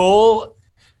 given a goal,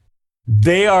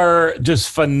 they are just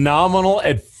phenomenal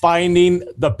at finding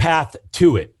the path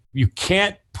to it. You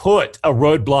can't put a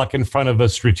roadblock in front of a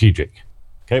strategic.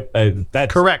 Okay,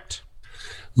 that's correct.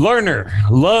 Learner,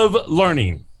 love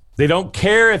learning. They don't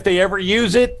care if they ever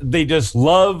use it. They just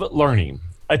love learning.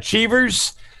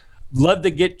 Achievers love to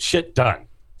get shit done.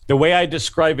 The way I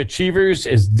describe achievers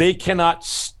is they cannot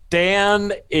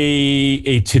stand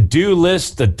a to-do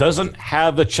list that doesn't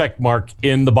have a check mark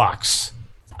in the box.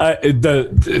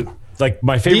 Like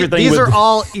my favorite thing. These are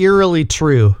all eerily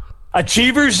true.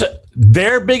 Achievers,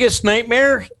 their biggest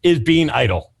nightmare is being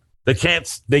idle. They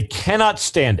cannot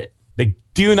stand it. They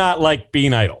do not like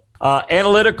being idle.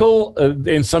 Analytical,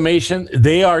 in summation,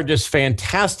 they are just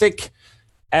fantastic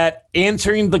at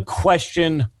answering the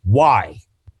question why.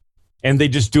 And they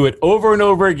just do it over and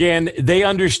over again. They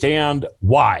understand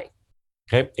why.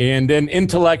 Okay. And then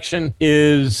intellection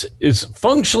is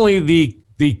functionally the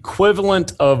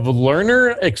equivalent of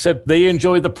learner, except they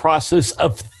enjoy the process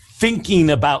of thinking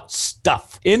about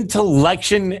stuff.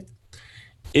 Intellection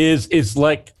is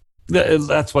like,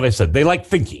 that's what I said. They like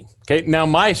thinking. Okay. Now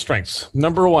my strengths,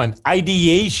 number 1,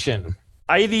 ideation.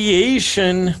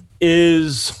 Ideation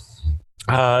is,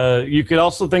 you could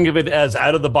also think of it as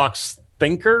out of the box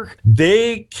thinker.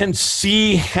 They can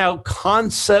see how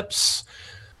concepts,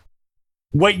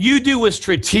 what you do with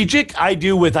strategic, I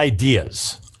do with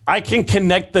ideas. I can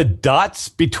connect the dots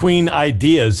between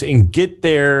ideas and get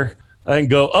there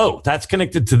and go, oh, that's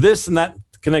connected to this and that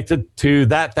connected to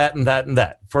that, and that, and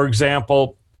that. For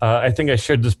example, I think I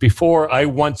shared this before. I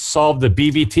once solved the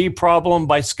BVT problem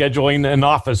by scheduling an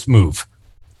office move.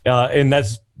 And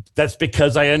that's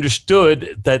because I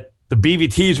understood that the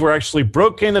BVTs were actually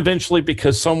broken eventually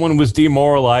because someone was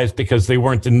demoralized because they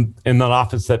weren't in an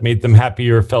office that made them happy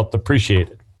or felt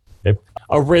appreciated. Okay.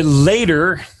 A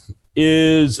relator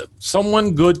is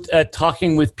someone good at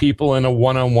talking with people in a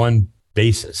one-on-one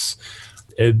basis.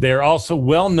 They're also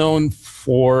well known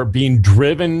for being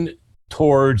driven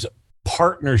towards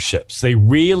partnerships. They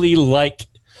really like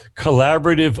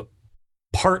collaborative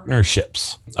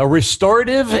partnerships. A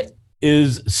restorative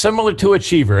is similar to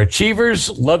achiever. Achievers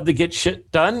love to get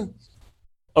shit done.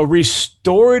 A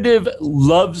restorative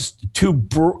loves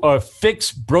to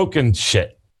fix broken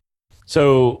shit.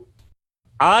 So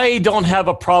I don't have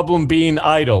a problem being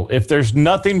idle. If there's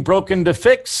nothing broken to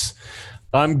fix,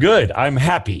 I'm good. I'm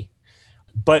happy.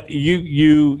 but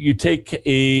you take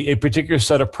a particular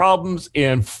set of problems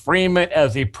and frame it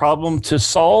as a problem to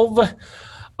solve,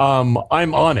 I'm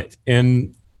on it.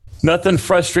 And nothing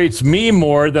frustrates me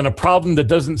more than a problem that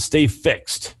doesn't stay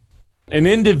fixed. An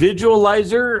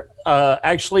individualizer,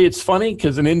 actually, it's funny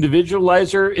because an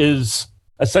individualizer is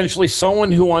essentially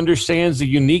someone who understands the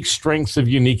unique strengths of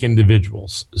unique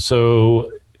individuals.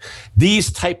 So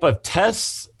these type of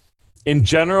tests in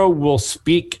general will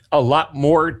speak a lot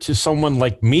more to someone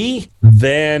like me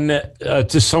than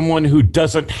to someone who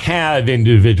doesn't have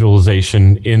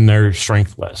individualization in their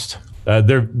strength list.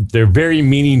 They're very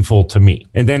meaningful to me.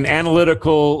 And then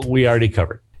analytical, we already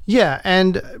covered. Yeah,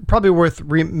 and probably worth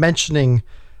mentioning.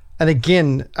 And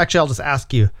again, actually, I'll just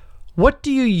ask you, what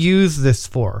do you use this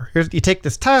for? You take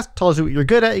this test, tells you what you're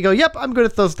good at. You go, yep, I'm good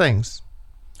at those things.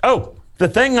 Oh, the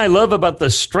thing I love about the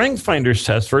Strength Finders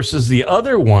test versus the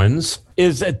other ones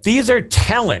is that these are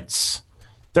talents.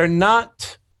 They're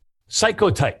not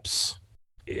psychotypes.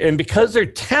 And because they're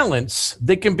talents,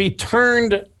 they can be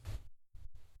turned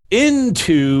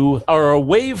into or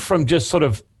away from just sort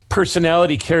of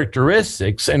personality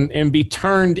characteristics and be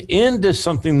turned into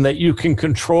something that you can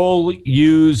control,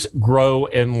 use, grow,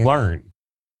 and learn.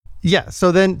 Yeah.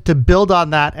 So then to build on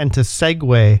that and to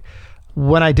segue,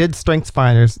 when I did Strengths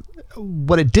Finders,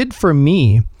 what it did for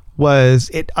me was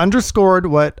it underscored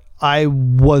what I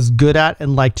was good at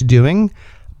and liked doing.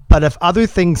 But if other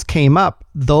things came up,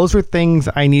 those were things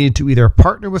I needed to either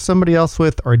partner with somebody else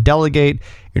with or delegate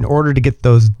in order to get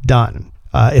those done.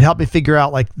 It helped me figure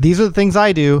out, like, these are the things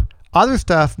I do. Other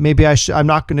stuff, maybe I'm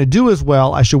not going to do as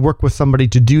well. I should work with somebody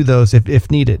to do those if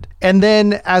needed. And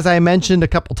then, as I mentioned a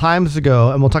couple times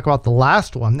ago, and we'll talk about the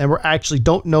last one, and we actually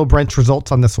don't know Brent's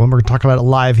results on this one. We're going to talk about it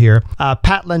live here.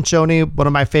 Pat Lencioni, one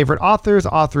of my favorite authors,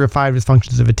 author of 5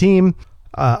 Dysfunctions of a Team,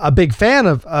 a big fan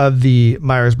of the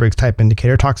Myers-Briggs Type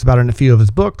Indicator, talks about it in a few of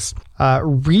his books,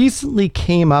 recently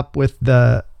came up with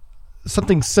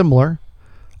something similar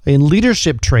in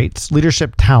leadership traits,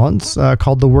 leadership talents,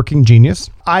 called the Working Genius.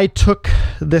 I took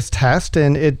this test,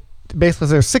 and it basically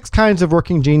there's 6 kinds of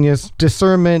working genius: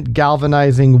 discernment,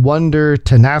 galvanizing, wonder,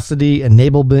 tenacity,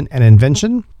 enablement, and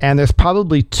invention. And there's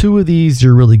probably 2 of these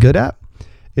you're really good at.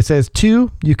 It says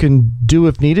 2 you can do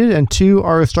if needed, and 2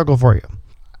 are a struggle for you.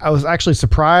 I was actually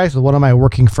surprised with one of my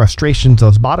working frustrations,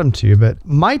 those bottom 2, but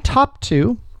my top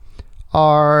 2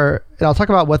 are, and I'll talk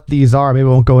about what these are, maybe I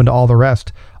won't go into all the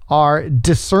rest, are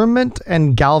discernment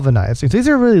and galvanizing. So these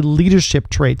are really leadership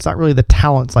traits, not really the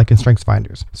talents like in Strengths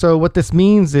Finders. So what this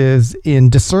means is, in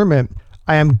discernment,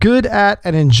 I am good at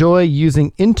and enjoy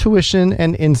using intuition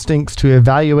and instincts to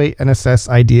evaluate and assess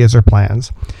ideas or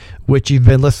plans, which you've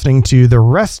been listening to the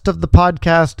rest of the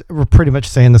podcast. We're pretty much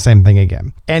saying the same thing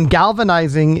again. And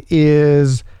galvanizing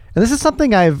is, and this is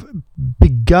something I've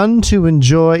begun to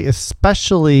enjoy,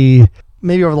 especially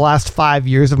maybe over the last 5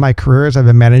 years of my career as I've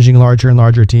been managing larger and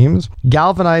larger teams.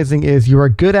 Galvanizing is you are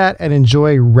good at and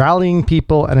enjoy rallying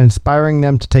people and inspiring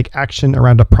them to take action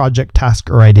around a project, task,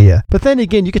 or idea. But then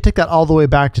again, you could take that all the way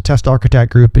back to Test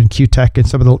Architect Group and QTech and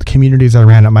some of the communities I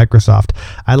ran at Microsoft.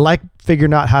 I like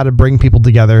figuring out how to bring people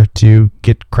together to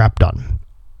get crap done.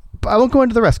 But I won't go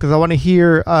into the rest because I want to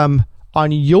hear on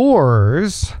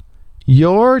yours.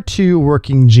 Your 2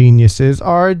 working geniuses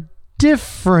are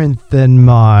different than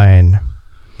mine.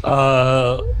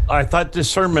 I thought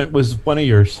discernment was one of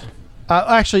yours.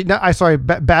 Actually, no,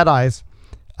 bad eyes.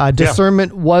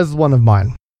 Discernment was one of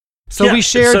mine. So we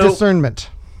share discernment,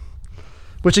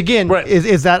 which again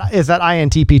is that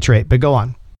INTP trait. But go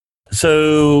on.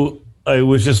 So I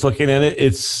was just looking at it.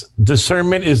 It's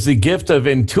discernment is the gift of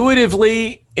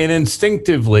intuitively and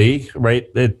instinctively, right?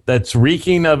 That's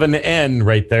reeking of an N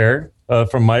right there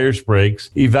from Myers-Briggs,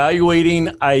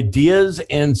 evaluating ideas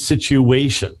and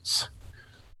situations.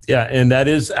 Yeah, and that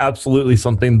is absolutely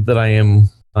something that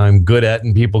I'm good at,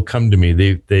 and people come to me.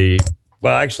 They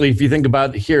well, actually, if you think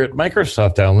about it here at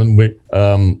Microsoft, Alan,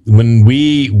 when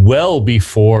we, well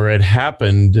before it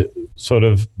happened, sort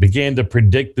of began to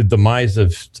predict the demise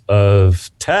of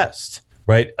test,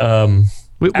 right? After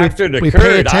it occurred, we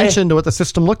pay attention to what the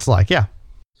system looks like. Yeah.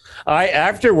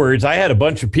 Afterwards, I had a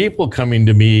bunch of people coming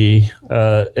to me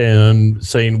and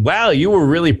saying, "Wow, you were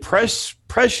really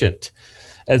prescient,"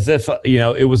 as if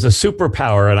it was a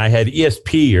superpower, and I had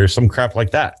ESP or some crap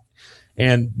like that.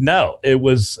 And no, it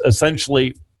was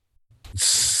essentially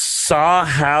saw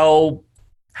how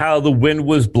the wind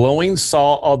was blowing,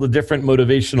 saw all the different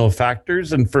motivational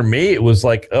factors, and for me, it was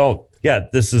like, oh yeah,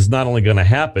 this is not only going to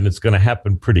happen; it's going to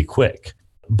happen pretty quick.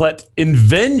 But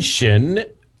invention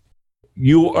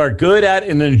you are good at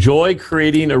and enjoy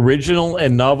creating original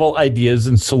and novel ideas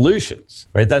and solutions,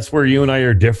 right? That's where you and I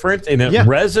are different, and it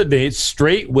resonates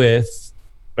straight with,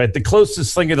 right? The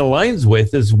closest thing it aligns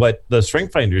with is what the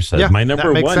Strength Finder says. My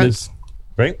number one is,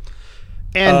 right?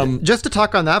 And just to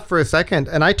talk on that for a second,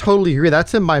 and I totally agree,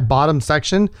 that's in my bottom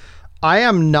section. I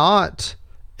am not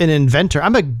an inventor.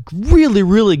 I'm a really,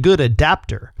 really good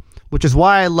adapter, which is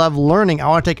why I love learning. I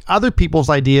want to take other people's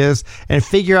ideas and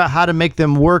figure out how to make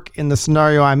them work in the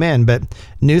scenario I'm in. But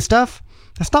new stuff,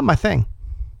 that's not my thing.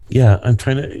 Yeah, I'm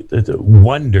trying to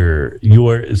wonder.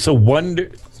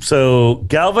 So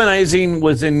galvanizing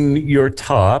was in your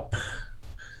top.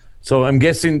 So I'm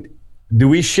guessing, do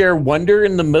we share wonder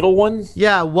in the middle one?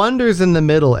 Yeah, wonder's in the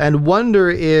middle. And wonder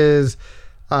is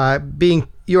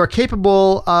you are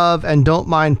capable of and don't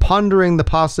mind pondering the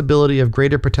possibility of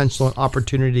greater potential and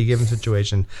opportunity given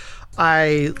situation.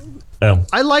 I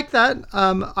like that.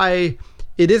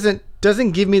 It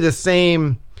doesn't give me the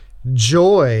same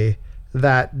joy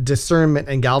that discernment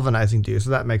and galvanizing do.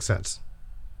 So that makes sense.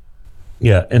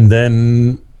 Yeah, and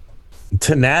then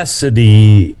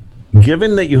tenacity.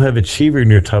 Given that you have achiever in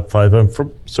your top 5, I'm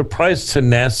surprised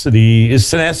tenacity. Is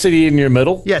tenacity in your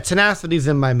middle? Yeah, tenacity's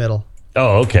in my middle.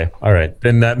 Oh, okay. All right.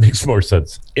 Then that makes more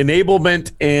sense.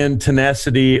 Enablement and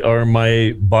tenacity are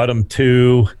my bottom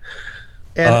 2.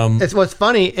 And it's what's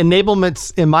funny,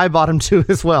 enablement's in my bottom 2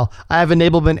 as well. I have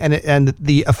enablement and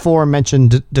the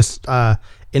aforementioned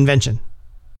invention.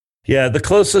 Yeah, the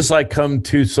closest I come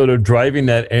to sort of driving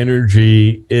that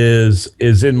energy is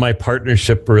in my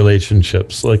partnership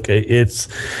relationships. Like it's,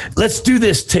 let's do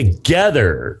this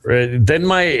together. Right? Then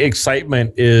my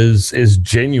excitement is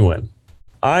genuine.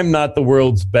 I'm not the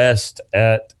world's best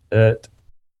at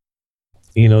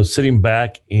sitting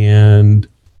back and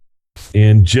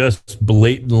just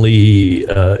blatantly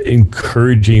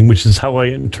encouraging, which is how I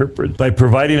interpret, by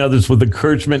providing others with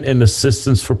encouragement and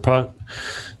assistance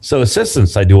So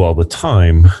assistance I do all the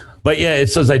time, but yeah,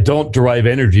 it says I don't derive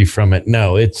energy from it.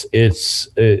 No, it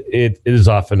is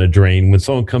often a drain. When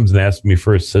someone comes and asks me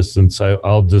for assistance,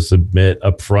 I'll just admit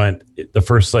up front, the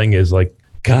first thing is like,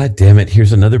 God damn it,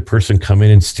 here's another person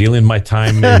coming and stealing my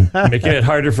time and making it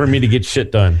harder for me to get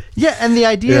shit done. Yeah, and the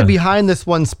idea behind this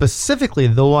one specifically,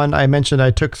 the one I mentioned I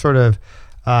took sort of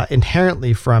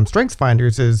inherently from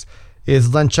StrengthsFinders is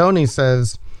Lencioni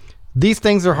says, these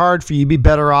things are hard for you. You'd be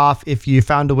better off if you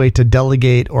found a way to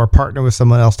delegate or partner with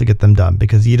someone else to get them done,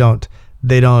 because they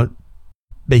don't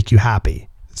make you happy.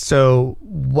 So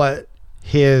what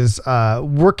his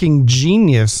working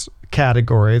genius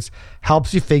categories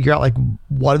helps you figure out, like,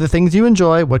 what are the things you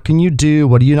enjoy, what can you do,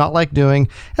 what do you not like doing,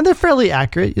 and they're fairly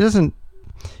accurate. It doesn't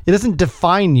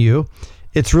define you.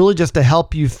 It's really just to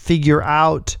help you figure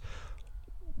out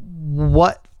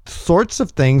what sorts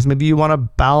of things maybe you want to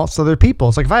balance other people.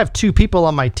 It's like if I have 2 people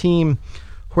on my team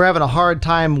who are having a hard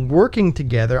time working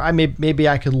together, maybe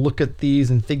I could look at these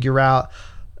and figure out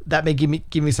that may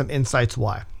give me some insights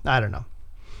why. I don't know.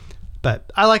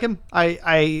 But I like him.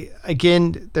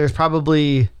 Again, there's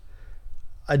probably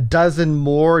a dozen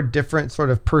more different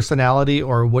sort of personality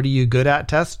or what are you good at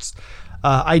tests.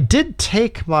 I did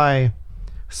take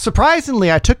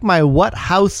surprisingly, I took my What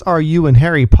House Are You in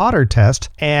Harry Potter test,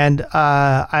 and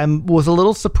I was a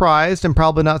little surprised, and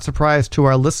probably not surprised to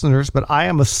our listeners, but I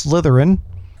am a Slytherin.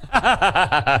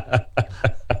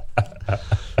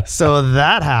 So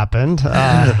that happened.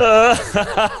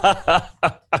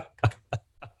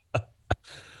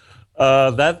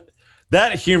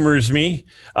 That humors me.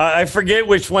 I forget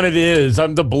which one it is.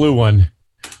 I'm the blue one.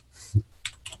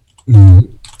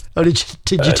 Oh, did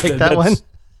you take that one?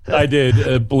 I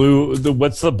did. Blue.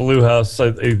 What's the blue house?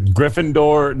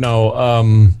 Gryffindor? No.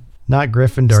 Not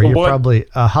Gryffindor. You're probably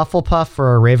a Hufflepuff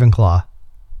or a Ravenclaw.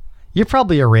 You're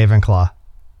probably a Ravenclaw.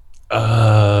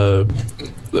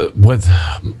 What?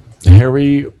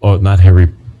 Harry? Oh, not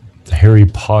Harry. Harry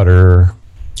Potter.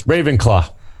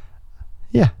 Ravenclaw.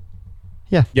 Yeah.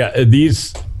 Yeah.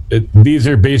 These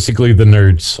are basically the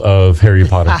nerds of Harry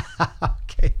Potter.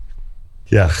 Okay.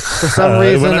 Yeah. For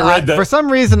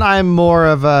some reason, I'm more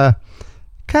of a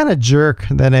kind of jerk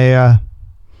than a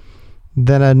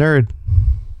nerd.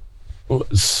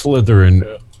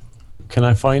 Slytherin. Can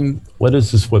I find, what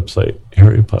is this website?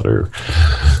 Harry Potter.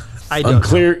 I don't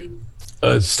Unclear.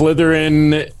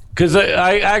 Slytherin. Because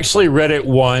I actually read it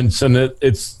once, and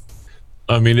it's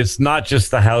not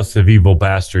just the House of Evil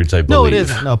Bastards, I believe. No, it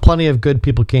isn't. No, plenty of good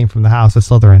people came from the House of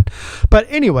Slytherin. But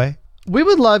anyway, we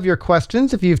would love your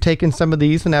questions if you've taken some of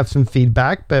these and have some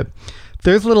feedback. But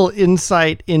there's a little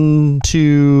insight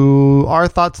into our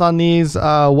thoughts on these,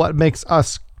 what makes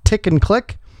us tick and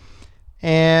click,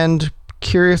 and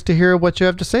curious to hear what you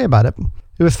have to say about it.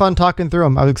 It was fun talking through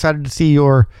them. I was excited to see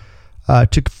your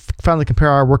to finally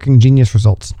compare our Working Genius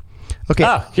results.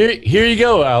 Okay. Here you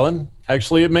go, Alan.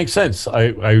 Actually, it makes sense.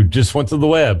 I just went to the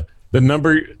web. The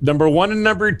number 1 and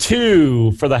number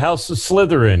 2 for the House of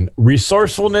Slytherin: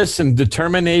 resourcefulness and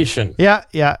determination. Yeah.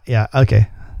 Okay.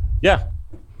 Yeah.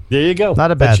 There you go.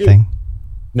 Not a bad thing.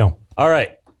 No. All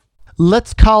right.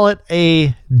 Let's call it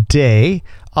a day.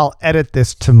 I'll edit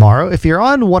this tomorrow. If you're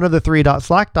on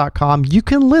oneofthe3.slack.com, you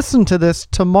can listen to this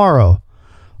tomorrow.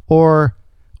 Or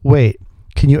wait,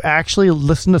 can you actually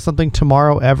listen to something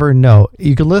tomorrow ever? No.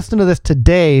 You can listen to this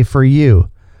today for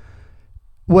you.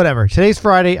 Whatever. Today's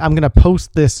Friday. I'm going to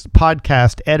post this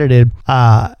podcast edited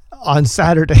on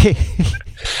Saturday.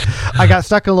 I got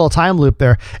stuck in a little time loop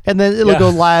there. And then it'll go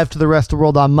live to the rest of the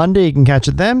world on Monday. You can catch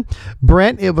it then.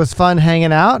 Brent, it was fun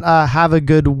hanging out. Have a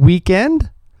good weekend.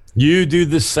 You do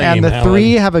the same, And the Alan.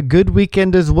 3 have a good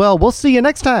weekend as well. We'll see you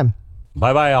next time.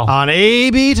 Bye-bye, Al. On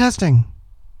A/B Testing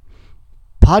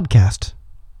Podcast.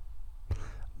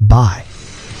 Bye.